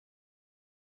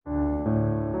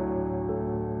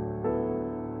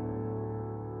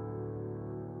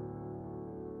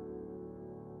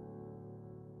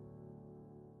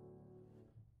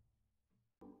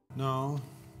Now,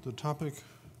 the topic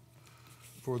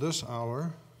for this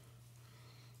hour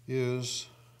is,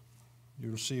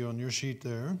 you'll see on your sheet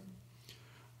there,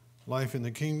 life in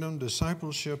the kingdom,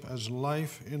 discipleship as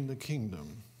life in the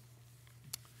kingdom.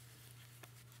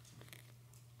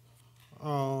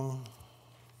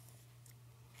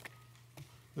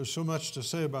 There's so much to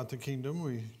say about the kingdom.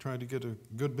 We tried to get a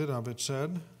good bit of it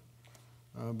said,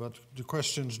 but the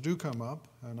questions do come up,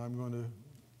 and I'm going to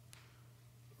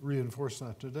reinforce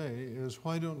that today, is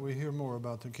why don't we hear more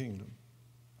about the kingdom?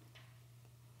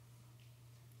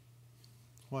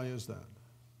 Why is that?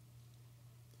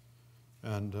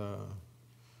 And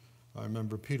I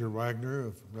remember Peter Wagner,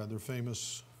 a rather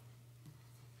famous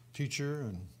teacher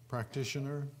and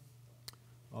practitioner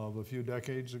of a few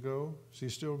decades ago. Is he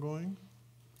still going?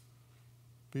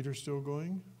 Peter's still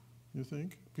going, you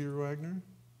think? Peter Wagner?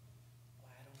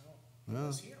 Well, I don't know. He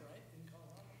was here, right? In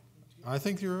Colorado. I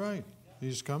think you're right.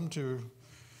 He's come to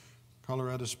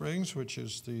Colorado Springs, which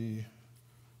is the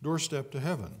doorstep to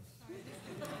heaven.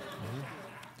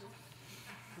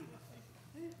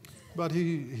 But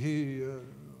he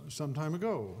some time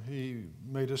ago, he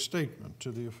made a statement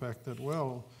to the effect that,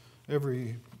 well,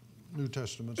 every New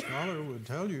Testament scholar would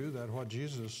tell you that what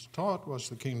Jesus taught was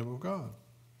the kingdom of God.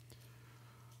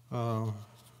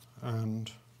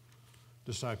 And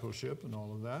discipleship and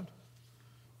all of that.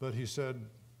 But he said,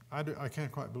 I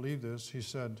can't quite believe this. He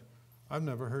said, I've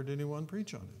never heard anyone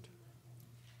preach on it.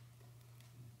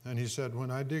 And he said, when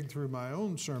I dig through my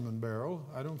own sermon barrel,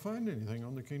 I don't find anything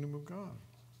on the kingdom of God.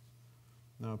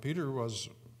 Now, Peter was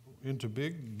into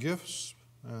big gifts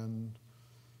and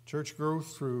church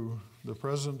growth through the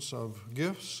presence of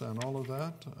gifts and all of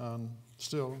that, and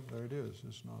still, there it is.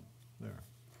 It's not there.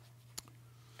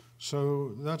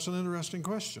 So that's an interesting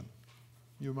question.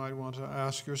 You might want to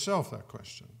ask yourself that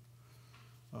question.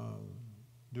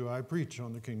 Do I preach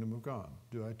on the kingdom of God?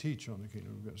 Do I teach on the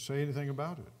kingdom of God? Say anything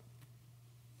about it.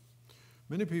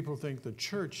 Many people think the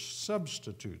church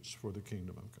substitutes for the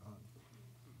kingdom of God.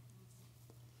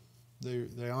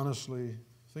 They honestly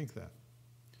think that.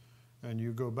 And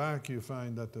you go back, you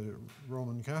find that the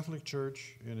Roman Catholic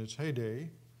Church, in its heyday,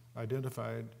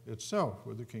 identified itself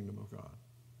with the kingdom of God.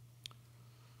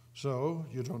 So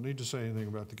you don't need to say anything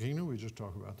about the kingdom, we just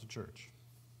talk about the church.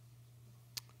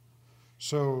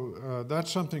 So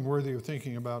that's something worthy of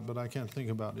thinking about, but I can't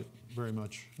think about it very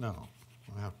much now.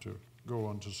 I have to go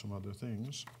on to some other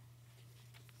things.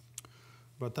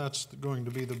 But that's going to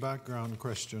be the background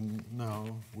question now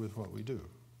with what we do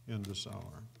in this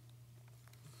hour.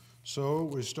 So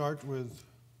we start with,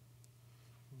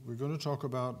 we're going to talk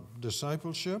about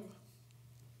discipleship.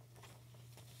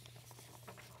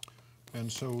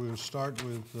 And so we'll start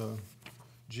with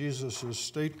Jesus'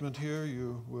 statement here.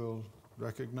 You will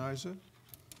recognize it.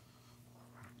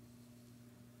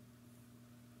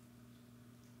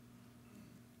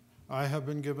 I have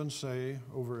been given say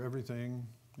over everything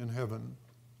in heaven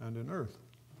and in earth.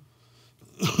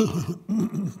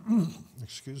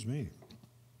 Excuse me.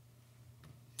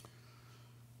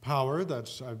 Power,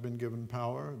 I've been given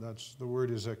power. The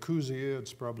word is exousia.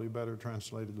 It's probably better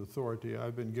translated authority.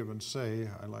 I've been given say.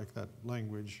 I like that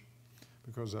language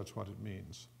because that's what it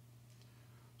means.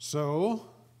 So,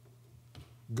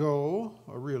 go,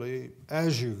 or really,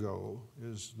 as you go,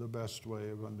 is the best way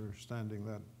of understanding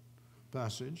that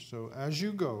passage. So, as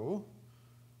you go,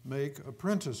 make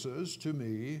apprentices to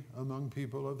me among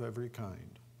people of every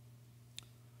kind,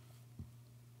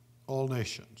 all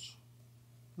nations.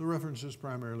 The reference is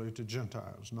primarily to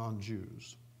Gentiles,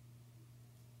 non-Jews.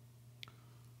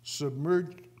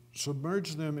 Submerge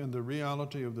them in the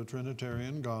reality of the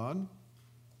Trinitarian God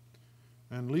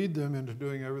and lead them into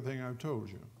doing everything I've told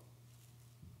you.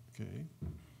 Okay?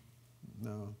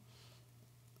 Now,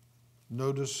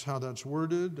 notice how that's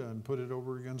worded and put it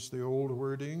over against the old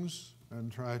wordings and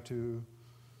try to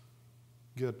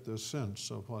get the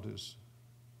sense of what is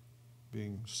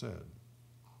being said.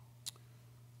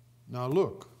 Now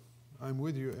look, I'm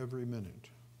with you every minute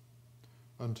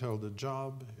until the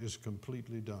job is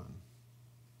completely done.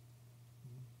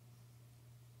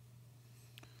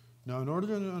 Now, in order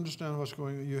to understand what's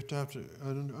going on, you have to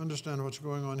understand what's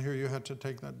going on here. You have to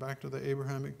take that back to the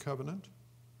Abrahamic covenant.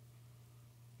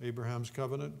 Abraham's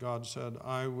covenant, God said,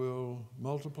 I will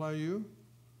multiply you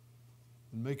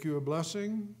and make you a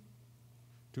blessing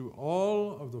to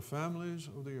all of the families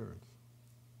of the earth.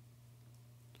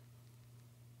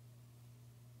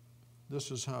 This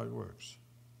is how it works.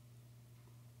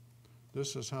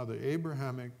 This is how the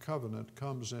Abrahamic covenant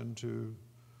comes into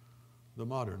the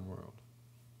modern world.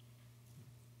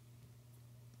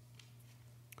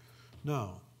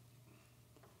 Now,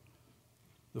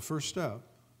 the first step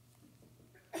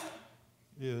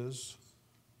is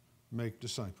make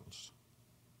disciples.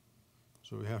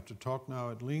 So we have to talk now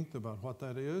at length about what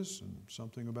that is and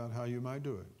something about how you might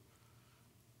do it.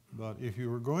 But if you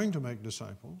were going to make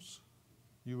disciples,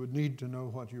 you would need to know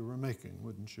what you were making,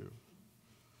 wouldn't you?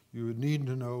 You would need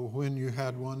to know when you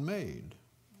had one made.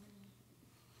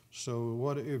 So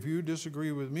what if you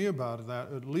disagree with me about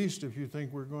that, at least if you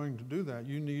think we're going to do that,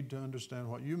 you need to understand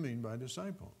what you mean by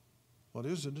disciple. What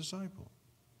is a disciple?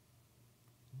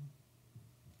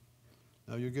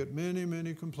 Now you get many,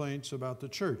 many complaints about the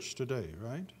church today,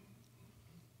 right?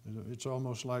 It's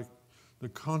almost like the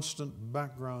constant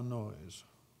background noise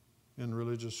in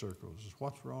religious circles.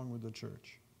 What's wrong with the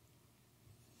church?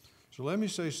 So let me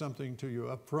say something to you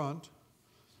up front,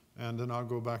 and then I'll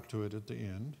go back to it at the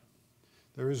end.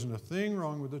 There isn't a thing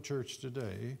wrong with the church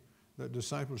today that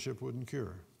discipleship wouldn't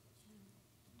cure.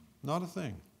 Not a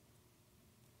thing.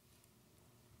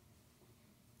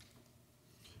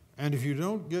 And if you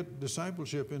don't get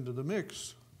discipleship into the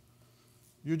mix,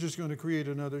 you're just going to create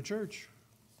another church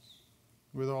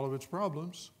with all of its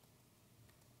problems.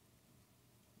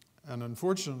 And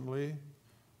unfortunately,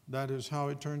 that is how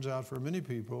it turns out for many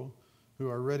people who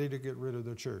are ready to get rid of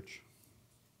the church.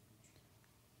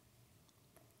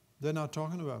 They're not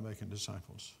talking about making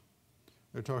disciples.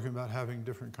 They're talking about having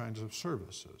different kinds of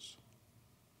services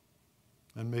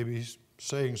and maybe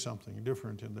saying something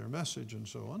different in their message and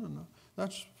so on. And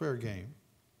that's fair game.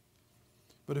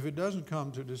 But if it doesn't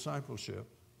come to discipleship,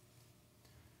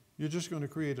 you're just going to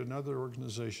create another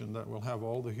organization that will have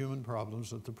all the human problems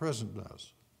that the present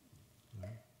does.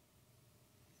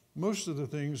 Most of the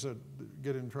things that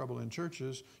get in trouble in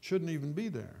churches shouldn't even be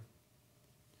there.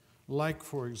 Like,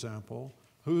 for example,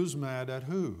 who's mad at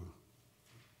who?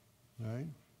 Right?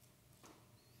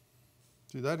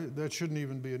 See, that shouldn't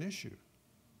even be an issue.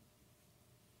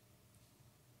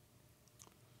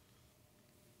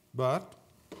 But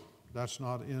that's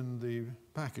not in the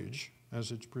package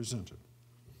as it's presented.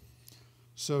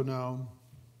 So now,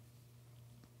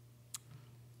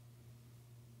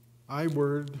 I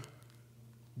word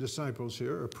disciples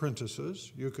here,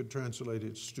 apprentices. You could translate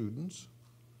it students.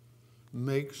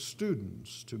 Make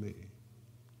students to me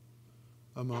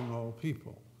among all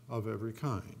people of every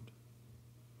kind.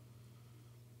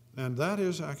 And that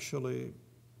is actually,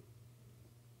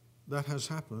 that has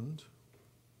happened,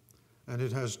 and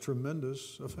it has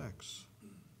tremendous effects.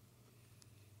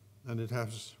 And it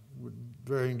has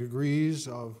varying degrees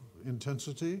of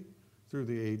intensity through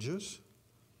the ages.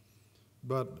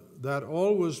 But that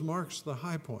always marks the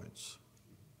high points.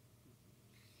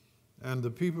 And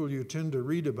the people you tend to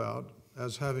read about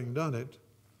as having done it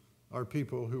are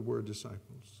people who were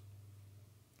disciples.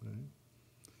 Right?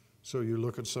 So you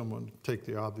look at someone, take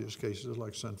the obvious cases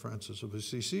like St. Francis of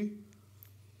Assisi.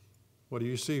 What do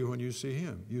you see when you see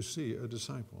him? You see a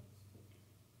disciple.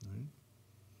 Right?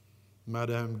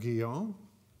 Madame Guyon,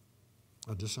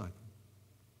 a disciple.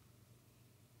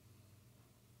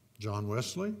 John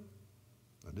Wesley,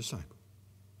 a disciple.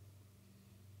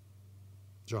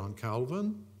 John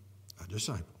Calvin, a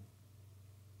disciple.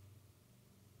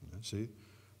 See,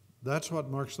 that's what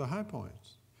marks the high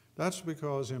points. That's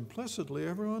because implicitly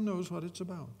everyone knows what it's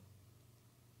about.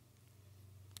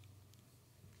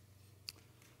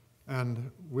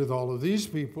 And with all of these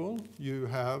people, you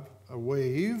have a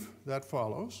wave that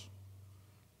follows,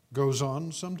 goes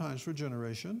on sometimes for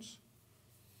generations.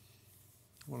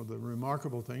 One of the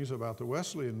remarkable things about the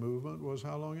Wesleyan movement was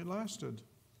how long it lasted.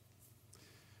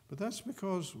 But that's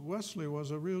because Wesley was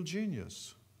a real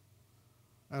genius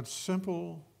at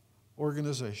simple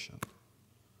organization.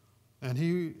 And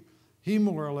he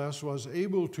more or less was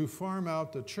able to farm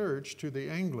out the church to the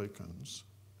Anglicans,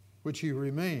 which he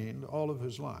remained all of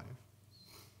his life.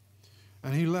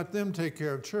 And he let them take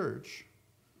care of church,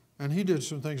 and he did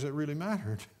some things that really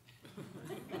mattered.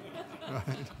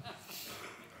 Right?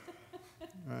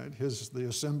 Right? The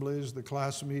assemblies, the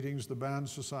class meetings, the band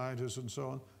societies, and so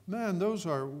on. Man, those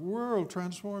are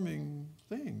world-transforming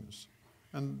things.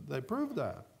 And they proved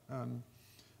that. And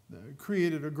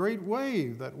created a great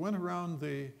wave that went around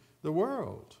the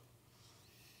world.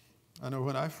 I know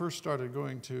when I first started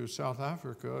going to South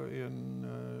Africa in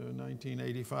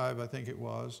 1985, I think it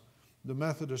was, the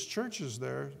Methodist churches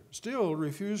there still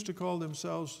refused to call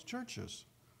themselves churches.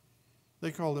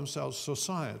 They call themselves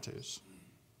societies.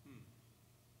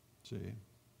 See?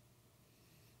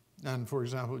 And for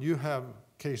example, you have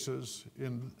cases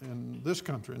in this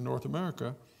country, in North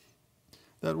America,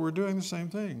 that were doing the same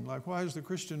thing. Like, why is the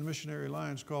Christian Missionary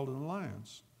Alliance called an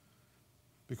alliance?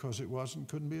 Because it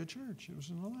couldn't be a church. It was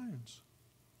an alliance.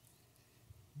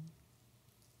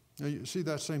 Now you see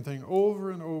that same thing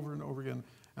over and over and over again.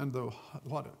 And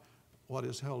what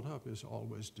is held up is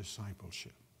always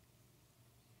discipleship.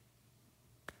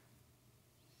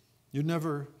 You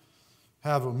never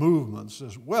have a movement that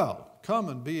says, well, come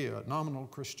and be a nominal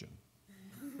Christian.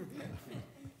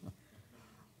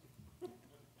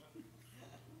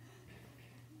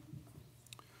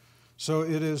 So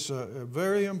it is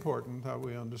very important that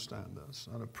we understand this.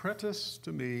 An apprentice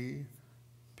to me,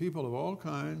 people of all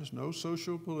kinds, no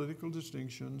social political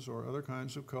distinctions or other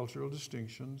kinds of cultural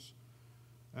distinctions,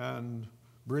 and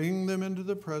bring them into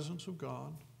the presence of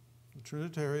God, the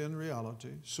Trinitarian reality,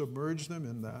 submerge them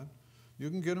in that. You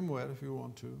can get them wet if you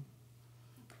want to,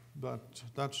 but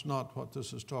that's not what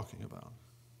this is talking about.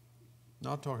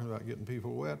 Not talking about getting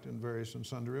people wet in various and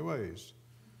sundry ways.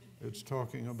 It's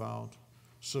talking about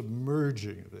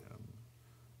submerging them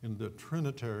in the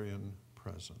Trinitarian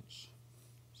presence.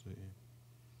 See?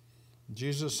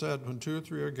 Jesus said, when 2 or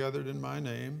 3 are gathered in my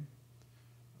name,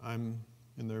 I'm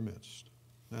in their midst.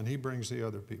 And he brings the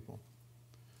other people.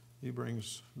 He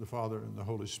brings the Father and the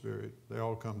Holy Spirit. They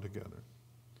all come together.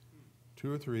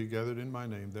 2 or 3 gathered in my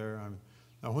name, there I'm.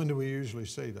 Now, when do we usually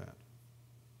say that?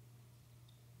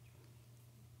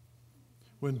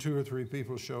 When 2 or 3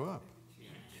 people show up.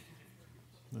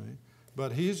 Right?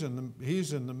 But he's in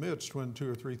the midst when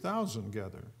 2,000 or 3,000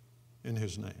 gather in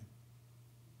his name.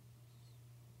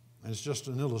 And it's just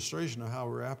an illustration of how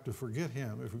we're apt to forget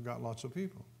him if we've got lots of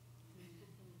people.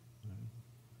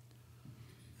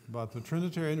 But the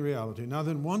Trinitarian reality. Now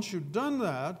then, once you've done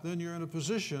that, then you're in a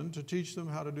position to teach them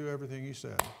how to do everything he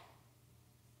said.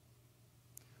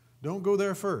 Don't go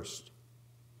there first,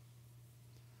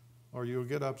 or you'll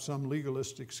get up some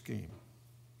legalistic scheme.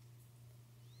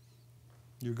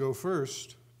 You go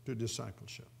first to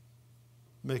discipleship.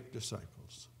 Make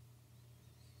disciples.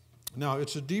 Now,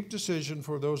 it's a deep decision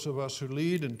for those of us who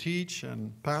lead and teach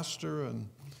and pastor and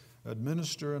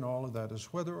administer and all of that, is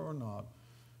whether or not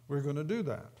we're going to do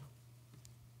that,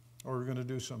 or we're going to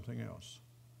do something else.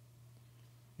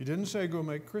 He didn't say go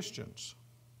make Christians.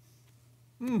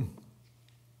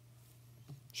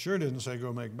 Sure didn't say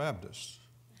go make Baptists.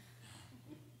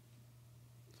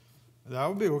 That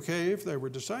would be okay if they were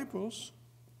disciples.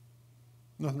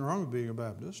 Nothing wrong with being a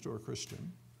Baptist or a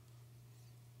Christian.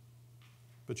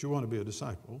 But you want to be a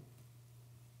disciple,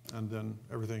 and then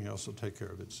everything else will take care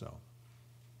of itself.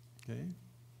 Okay?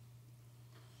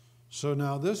 So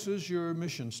now this is your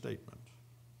mission statement.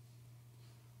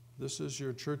 This is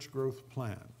your church growth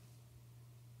plan.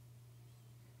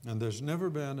 And there's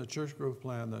never been a church growth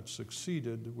plan that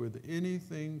succeeded with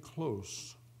anything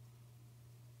close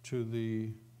to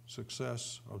the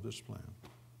success of this plan.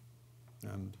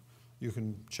 And you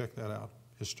can check that out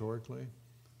historically.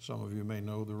 Some of you may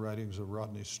know the writings of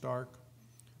Rodney Stark,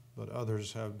 but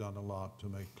others have done a lot to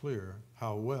make clear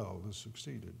how well this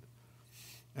succeeded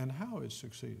and how it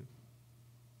succeeded.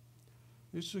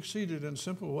 It succeeded in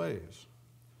simple ways,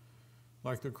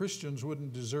 like the Christians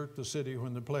wouldn't desert the city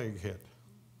when the plague hit.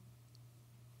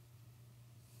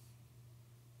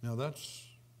 Now that's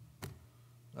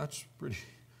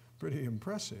pretty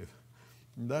impressive.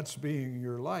 And that's being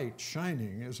your light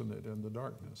shining, isn't it, in the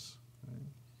darkness. Right?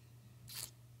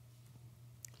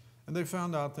 And they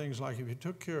found out things like if you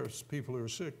took care of people who are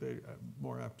sick, they're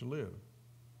more apt to live.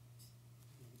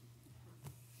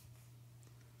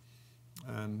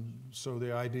 And so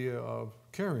the idea of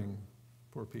caring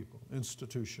for people,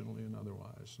 institutionally and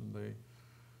otherwise, and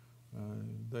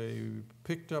they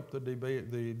picked up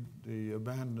the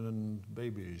abandoned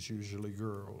babies, usually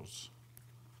girls,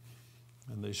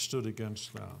 and they stood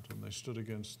against that, and they stood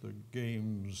against the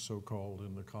games, so-called,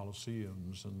 in the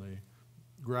Colosseums, and they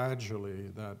gradually,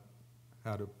 that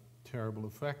had a terrible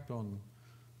effect on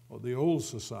the old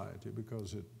society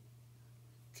because it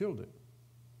killed it.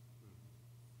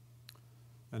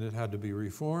 And it had to be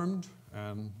reformed,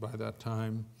 and by that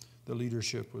time, the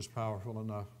leadership was powerful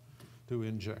enough to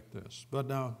inject this. But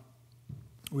now,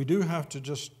 we do have to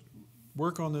just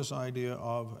work on this idea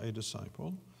of a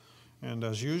disciple. And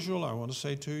as usual, I want to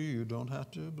say to you, you don't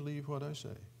have to believe what I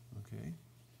say, okay?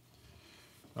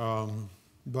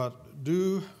 But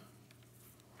do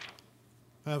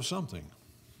have something.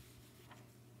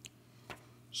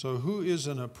 So who is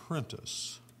an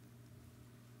apprentice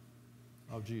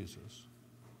of Jesus?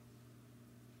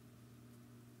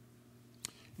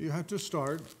 You have to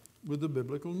start with the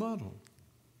biblical model.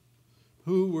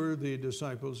 Who were the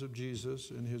disciples of Jesus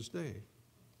in his day?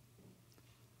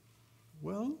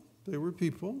 Well, they were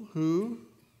people who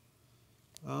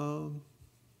were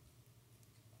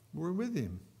with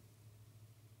him.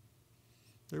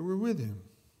 They were with him.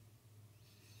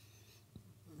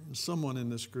 Someone in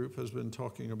this group has been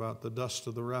talking about the dust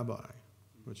of the rabbi,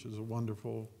 which is a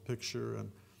wonderful picture,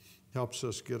 and helps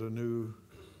us get a new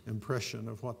impression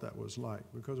of what that was like,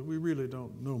 because we really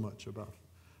don't know much about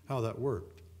how that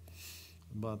worked.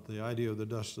 But the idea of the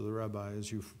dust of the rabbi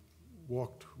is you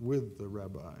walked with the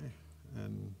rabbi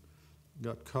and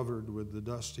got covered with the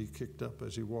dust he kicked up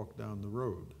as he walked down the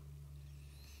road.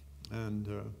 And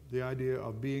the idea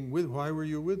of being with, why were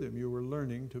you with him? You were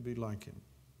learning to be like him.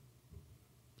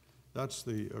 That's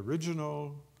the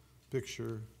original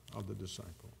picture of the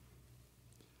disciple.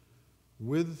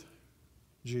 With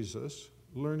Jesus,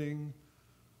 learning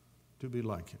to be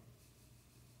like him.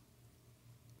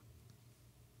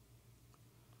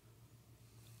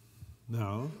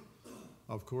 Now,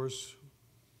 of course,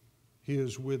 he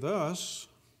is with us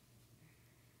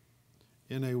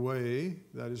in a way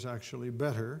that is actually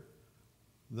better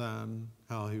than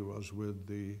how he was with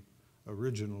the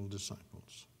original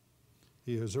disciples.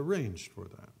 He has arranged for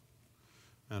that.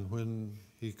 And when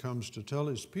he comes to tell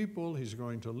his people he's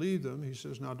going to lead them, he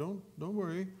says, now don't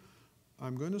worry,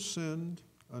 I'm going to send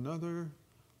another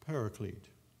paraclete.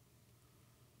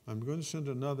 I'm going to send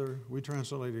another, we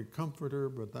translated comforter,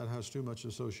 but that has too much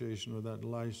association with that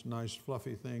nice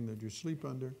fluffy thing that you sleep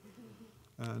under.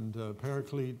 And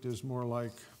paraclete is more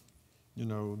like,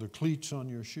 the cleats on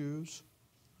your shoes.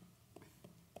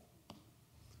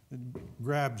 It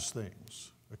grabs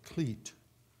things, a cleat,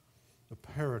 a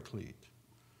paraclete.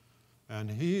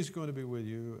 And he's going to be with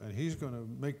you, and he's going to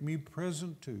make me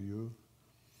present to you.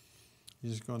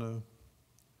 He's going to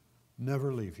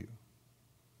never leave you.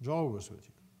 He's always with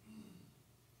you.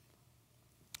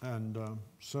 And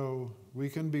so we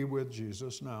can be with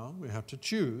Jesus now. We have to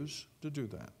choose to do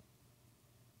that.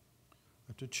 We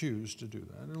have to choose to do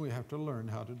that, and we have to learn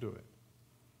how to do it.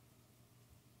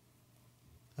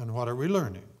 And what are we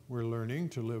learning? We're learning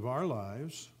to live our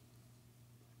lives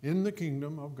in the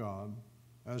kingdom of God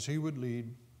as he would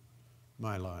lead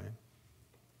my life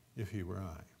if he were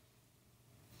I.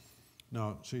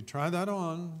 Now, see, try that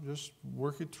on. Just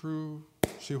work it through.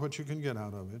 See what you can get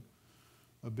out of it.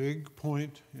 A big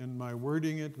point in my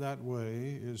wording it that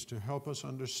way is to help us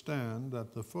understand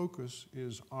that the focus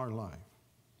is our life,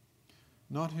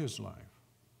 not his life.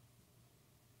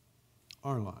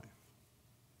 Our life.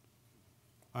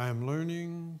 I am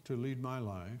learning to lead my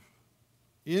life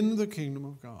in the kingdom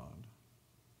of God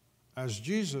as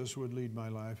Jesus would lead my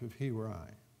life if he were I.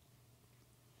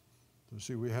 So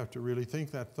see, we have to really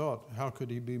think that thought. How could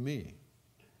he be me?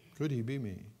 Could he be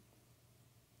me?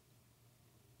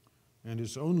 And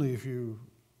it's only if you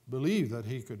believe that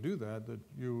he could do that that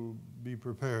you'll be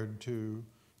prepared to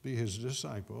be his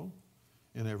disciple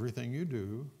in everything you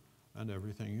do and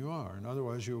everything you are. And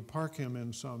otherwise, you'll park him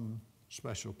in some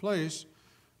special place,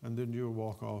 and then you'll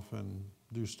walk off and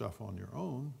do stuff on your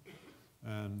own,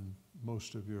 and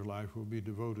most of your life will be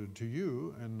devoted to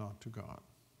you and not to God.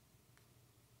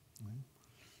 Right?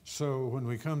 So when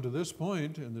we come to this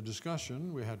point in the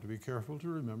discussion, we have to be careful to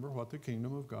remember what the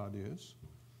kingdom of God is.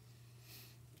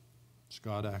 It's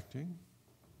God acting.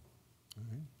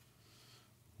 Right?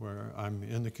 Where I'm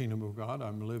in the kingdom of God,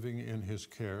 I'm living in his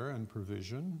care and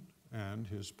provision, and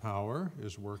his power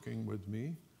is working with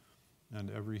me. And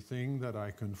everything that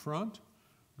I confront,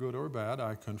 good or bad,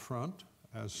 I confront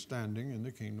as standing in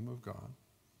the kingdom of God.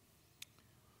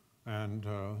 And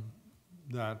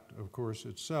that, of course,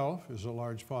 itself is a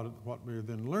large part of what we're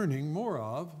then learning more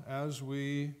of as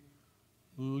we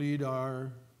lead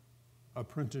our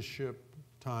apprenticeship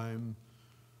time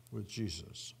with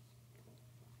Jesus.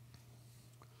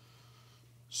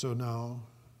 So now,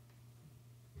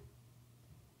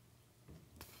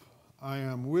 I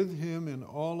am with him in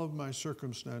all of my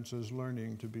circumstances,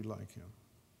 learning to be like him.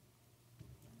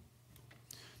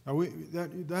 Now,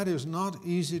 that is not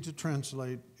easy to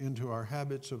translate into our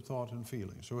habits of thought and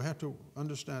feeling. So we have to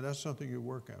understand that's something you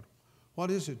work out.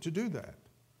 What is it to do that?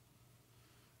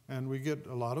 And we get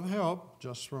a lot of help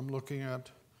just from looking at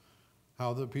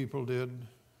how the people did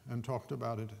and talked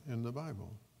about it in the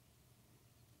Bible.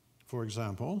 For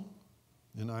example,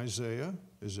 in Isaiah,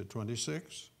 is it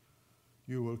 26?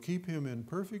 You will keep him in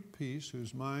perfect peace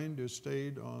whose mind is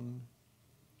stayed on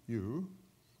you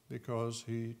because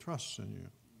he trusts in you.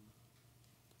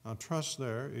 Now, trust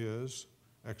there is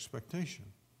expectation.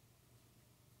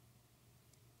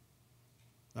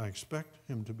 I expect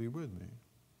him to be with me.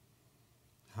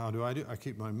 How do? I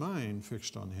keep my mind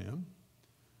fixed on him.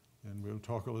 And we'll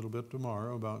talk a little bit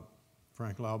tomorrow about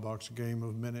Frank Laubach's game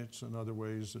of minutes and other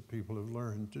ways that people have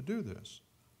learned to do this.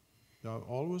 Now,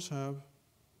 always have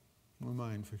my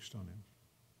mind fixed on him.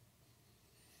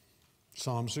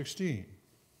 Psalm 16.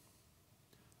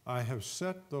 I have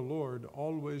set the Lord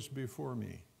always before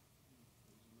me.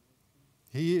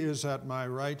 He is at my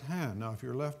right hand. Now, if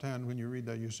you're left hand, when you read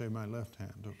that, you say my left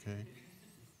hand, okay?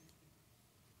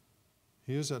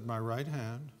 He is at my right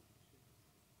hand.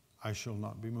 I shall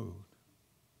not be moved.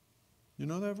 You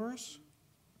know that verse?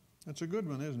 That's a good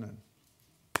one, isn't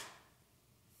it?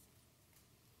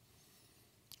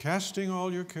 Casting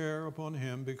all your care upon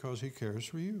him because he cares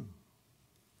for you.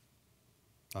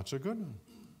 That's a good one.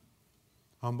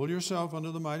 Humble yourself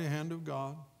under the mighty hand of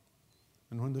God,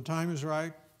 and when the time is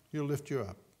right, he'll lift you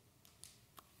up.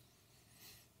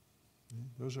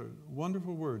 Those are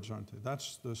wonderful words, aren't they?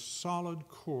 That's the solid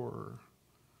core.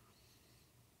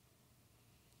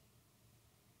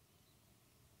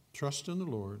 Trust in the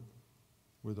Lord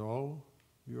with all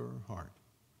your heart,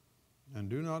 and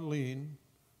do not lean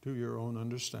to your own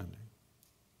understanding.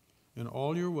 In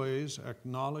all your ways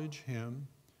acknowledge him,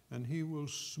 and he will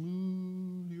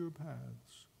smooth your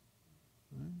paths.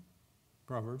 Right?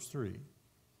 Proverbs 3,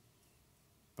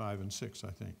 5 and 6, I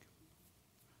think.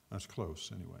 That's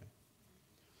close anyway.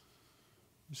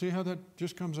 You see how that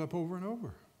just comes up over and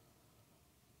over?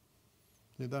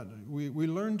 See, that we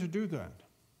learn to do that.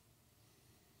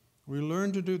 We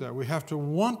learn to do that. We have to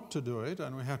want to do it,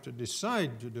 and we have to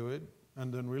decide to do it,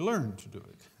 and then we learn to do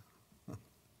it.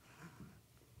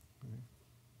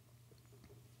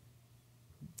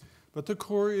 But the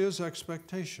core is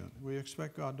expectation. We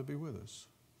expect God to be with us.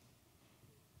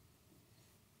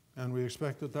 And we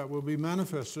expect that that will be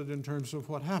manifested in terms of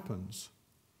what happens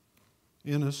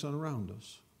in us and around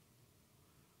us.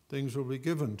 Things will be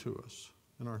given to us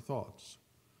in our thoughts.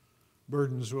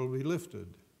 Burdens will be lifted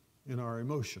in our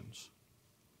emotions.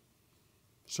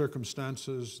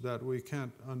 Circumstances that we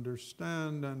can't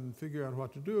understand and figure out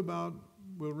what to do about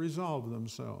will resolve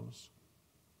themselves.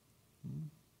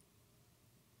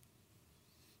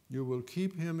 You will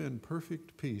keep him in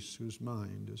perfect peace whose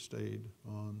mind is stayed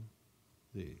on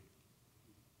thee,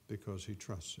 because he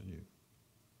trusts in you.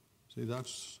 See,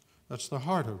 that's the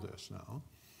heart of this now.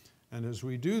 And as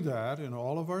we do that in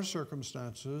all of our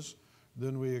circumstances,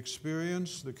 then we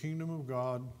experience the kingdom of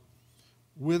God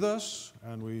with us,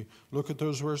 and we look at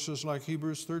those verses like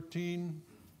Hebrews 13.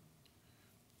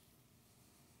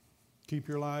 Keep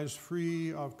your lives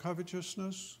free of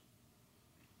covetousness.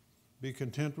 Be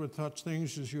content with such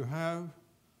things as you have,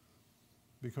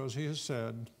 because he has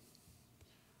said,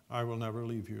 I will never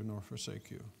leave you nor forsake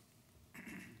you.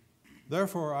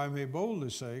 Therefore, I may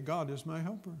boldly say, God is my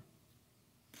helper.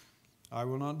 I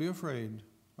will not be afraid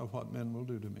of what men will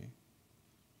do to me.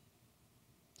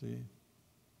 See?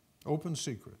 Open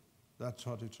secret. That's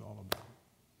what it's all about.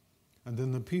 And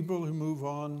then the people who move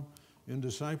on in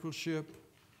discipleship,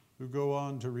 who go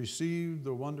on to receive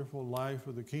the wonderful life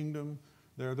of the kingdom,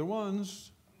 they're the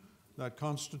ones that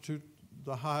constitute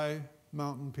the high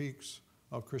mountain peaks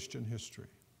of Christian history.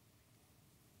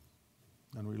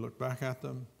 And we look back at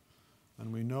them,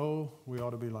 and we know we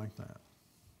ought to be like that.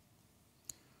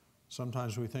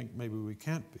 Sometimes we think maybe we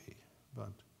can't be,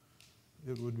 but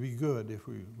it would be good if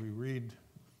we read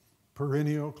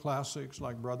perennial classics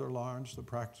like Brother Lawrence, The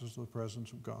Practice of the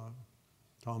Presence of God,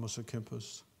 Thomas à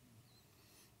Kempis.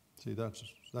 See,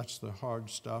 that's the hard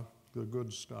stuff, the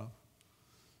good stuff.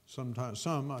 Sometimes,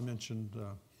 I mentioned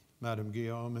Madame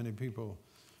Guillaume. Many people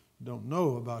don't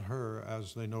know about her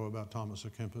as they know about Thomas à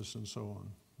Kempis and so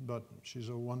on. But she's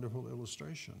a wonderful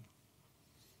illustration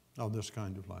of this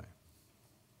kind of life.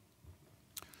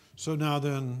 So now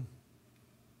then,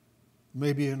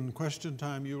 maybe in question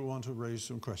time you'll want to raise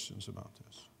some questions about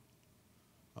this.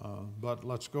 But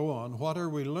let's go on. What are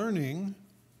we learning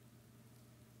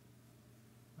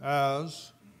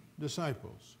as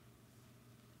disciples?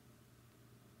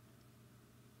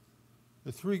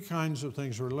 The three kinds of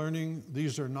things we're learning,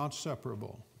 these are not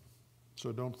separable,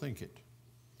 so don't think it.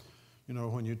 You know,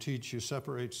 when you teach, you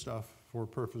separate stuff for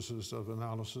purposes of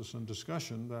analysis and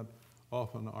discussion that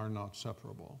often are not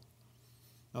separable.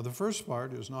 Now, the first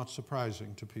part is not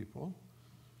surprising to people.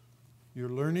 You're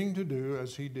learning to do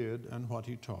as he did and what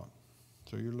he taught.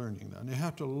 So you're learning that. And you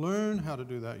have to learn how to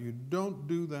do that. You don't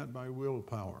do that by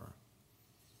willpower.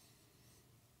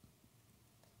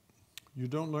 You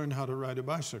don't learn how to ride a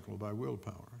bicycle by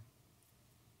willpower.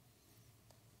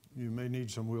 You may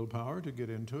need some willpower to get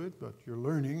into it, but your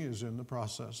learning is in the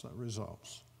process that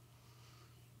results.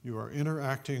 You are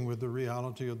interacting with the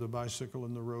reality of the bicycle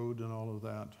and the road and all of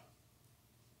that.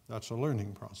 That's a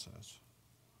learning process.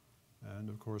 And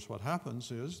of course what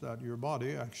happens is that your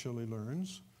body actually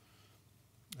learns,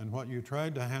 and what you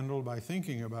tried to handle by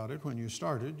thinking about it when you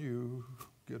started,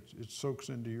 it soaks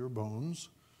into your bones,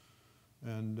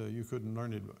 and you couldn't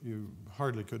learn it, you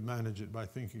hardly could manage it by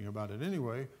thinking about it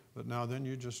anyway, but now then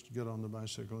you just get on the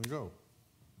bicycle and go.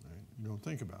 Right? You don't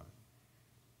think about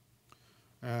it.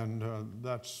 And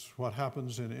that's what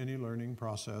happens in any learning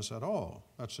process at all.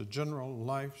 That's a general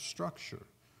life structure.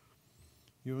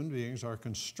 Human beings are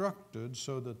constructed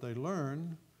so that they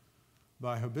learn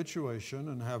by habituation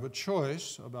and have a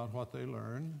choice about what they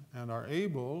learn and are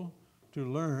able to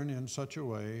learn in such a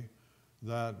way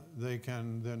that they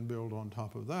can then build on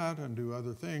top of that and do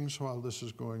other things while this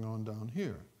is going on down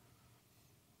here.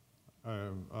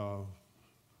 A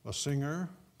singer,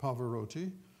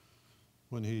 Pavarotti,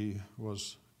 when he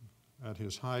was at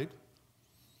his height,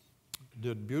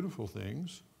 did beautiful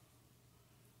things,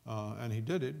 and he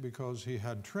did it because he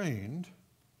had trained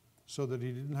so that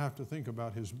he didn't have to think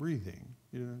about his breathing.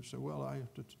 He didn't say, well, I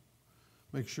have to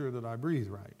make sure that I breathe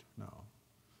right now.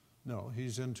 No,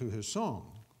 he's into his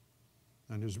song,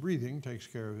 and his breathing takes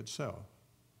care of itself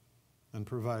and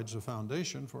provides a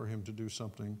foundation for him to do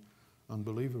something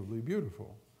unbelievably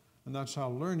beautiful. And that's how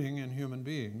learning in human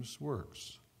beings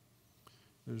works.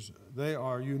 They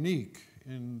are unique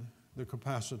in the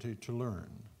capacity to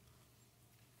learn.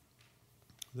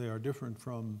 They are different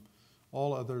from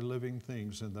all other living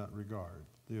things in that regard.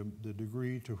 The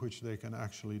degree to which they can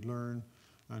actually learn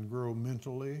and grow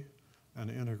mentally and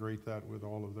integrate that with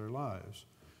all of their lives.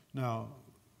 Now,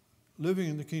 living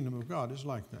in the kingdom of God is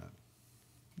like that.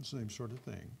 It's the same sort of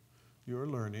thing. You're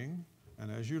learning,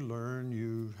 and as you learn,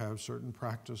 you have certain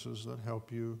practices that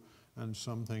help you, and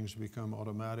some things become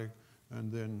automatic,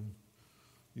 and then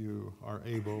you are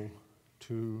able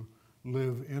to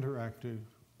live interactive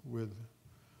with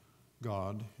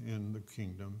God in the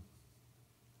kingdom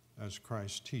as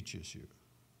Christ teaches you.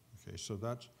 Okay, so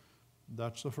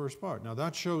that's the first part. Now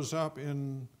that shows up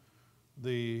in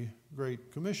the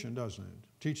Great Commission, doesn't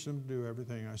it? Teach them to do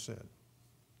everything I said.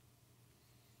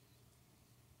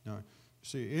 Now,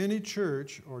 see, any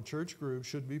church or church group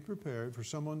should be prepared for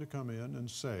someone to come in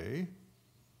and say,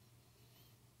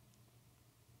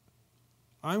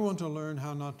 I want to learn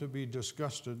how not to be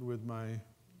disgusted with my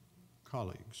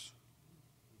colleagues.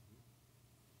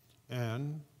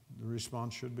 And the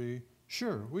response should be,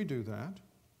 sure, we do that.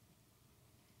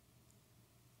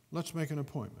 Let's make an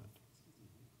appointment.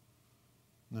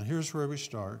 Now here's where we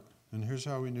start, and here's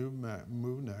how we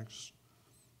move next.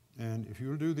 And if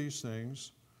you'll do these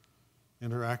things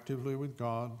interactively with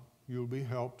God, you'll be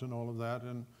helped and all of that.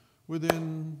 And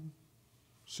within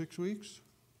 6 weeks,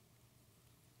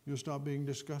 you'll stop being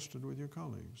disgusted with your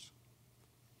colleagues.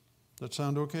 That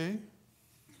sound okay?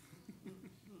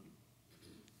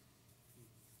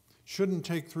 Shouldn't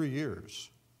take 3 years,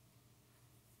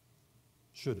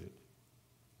 should it?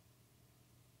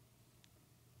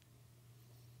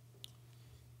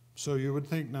 So you would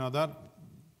think now that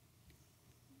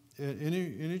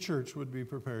any church would be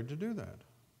prepared to do that.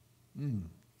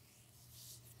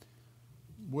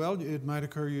 Well, it might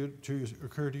occur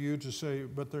to you to say,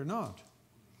 but they're not.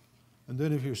 And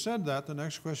then if you said that, the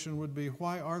next question would be,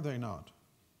 why are they not?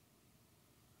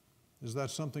 Is that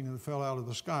something that fell out of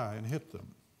the sky and hit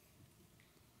them?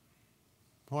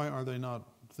 Why are they not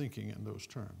thinking in those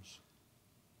terms?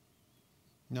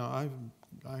 Now, I'm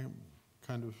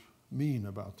kind of mean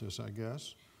about this, I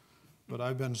guess, but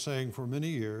I've been saying for many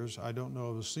years, I don't know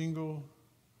of a single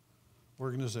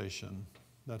organization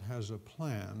that has a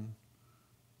plan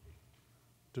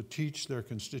to teach their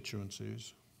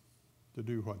constituencies to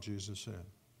do what Jesus said.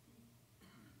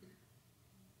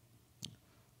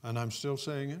 And I'm still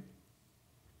saying it.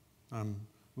 I'm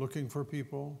looking for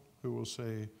people who will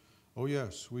say, oh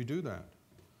yes, we do that.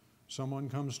 Someone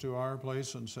comes to our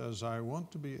place and says, I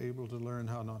want to be able to learn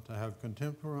how not to have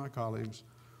contempt for my colleagues.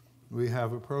 We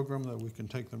have a program that we can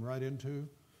take them right into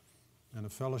and a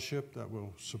fellowship that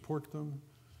will support them.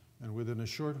 And within a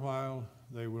short while,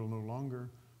 they will no longer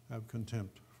have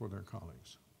contempt for their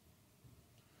colleagues.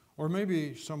 Or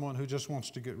maybe someone who just wants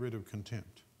to get rid of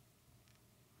contempt.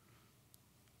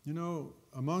 You know,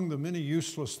 among the many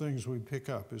useless things we pick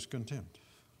up is contempt.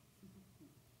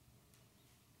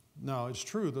 Now, it's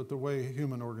true that the way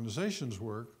human organizations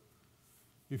work,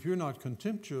 if you're not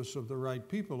contemptuous of the right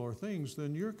people or things,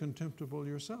 then you're contemptible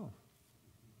yourself.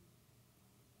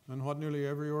 And what nearly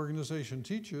every organization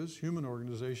teaches, human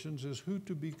organizations, is who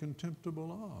to be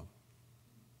contemptible of.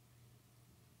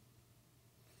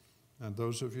 And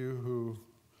those of you who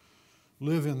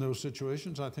live in those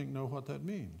situations, I think, know what that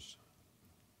means.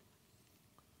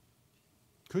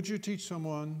 Could you teach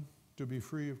someone to be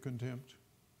free of contempt?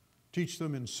 Teach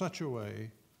them in such a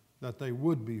way that they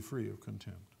would be free of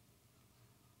contempt.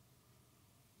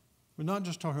 We're not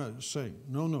just talking about saying,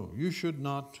 no, you should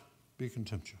not be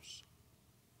contemptuous.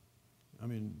 I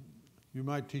mean, you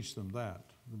might teach them that,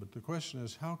 but the question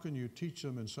is, how can you teach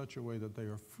them in such a way that they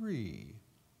are free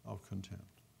of contempt?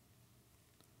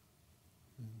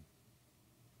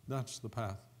 That's the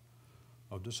path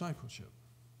of discipleship.